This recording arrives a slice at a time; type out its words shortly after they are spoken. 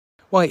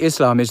Why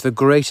Islam is the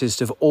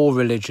greatest of all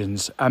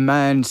religions. A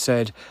man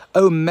said,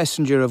 "O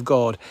Messenger of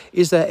God,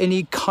 is there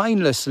any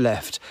kindness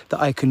left that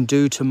I can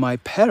do to my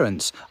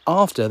parents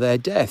after their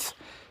death?"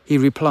 He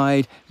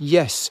replied,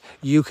 "Yes,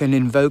 you can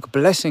invoke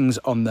blessings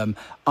on them,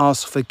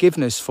 ask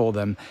forgiveness for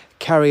them,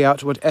 carry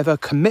out whatever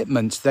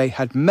commitments they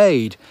had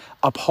made,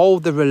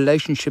 uphold the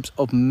relationships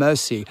of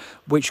mercy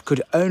which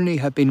could only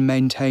have been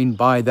maintained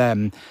by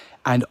them,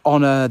 and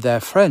honour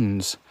their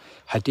friends."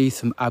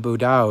 Hadith from Abu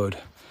Dawud.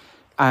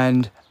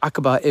 And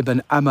Akbar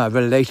ibn Amr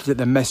related that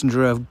the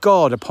Messenger of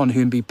God, upon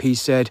whom be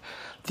peace, said,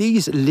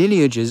 "These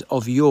lineages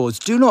of yours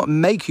do not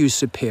make you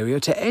superior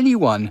to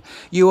anyone.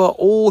 You are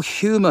all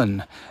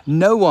human.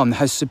 No one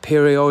has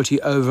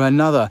superiority over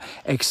another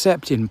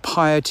except in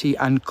piety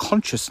and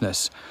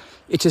consciousness.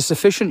 It is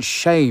sufficient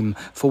shame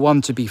for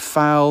one to be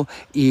foul,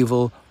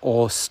 evil,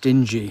 or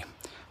stingy."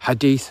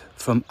 Hadith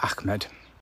from Ahmed.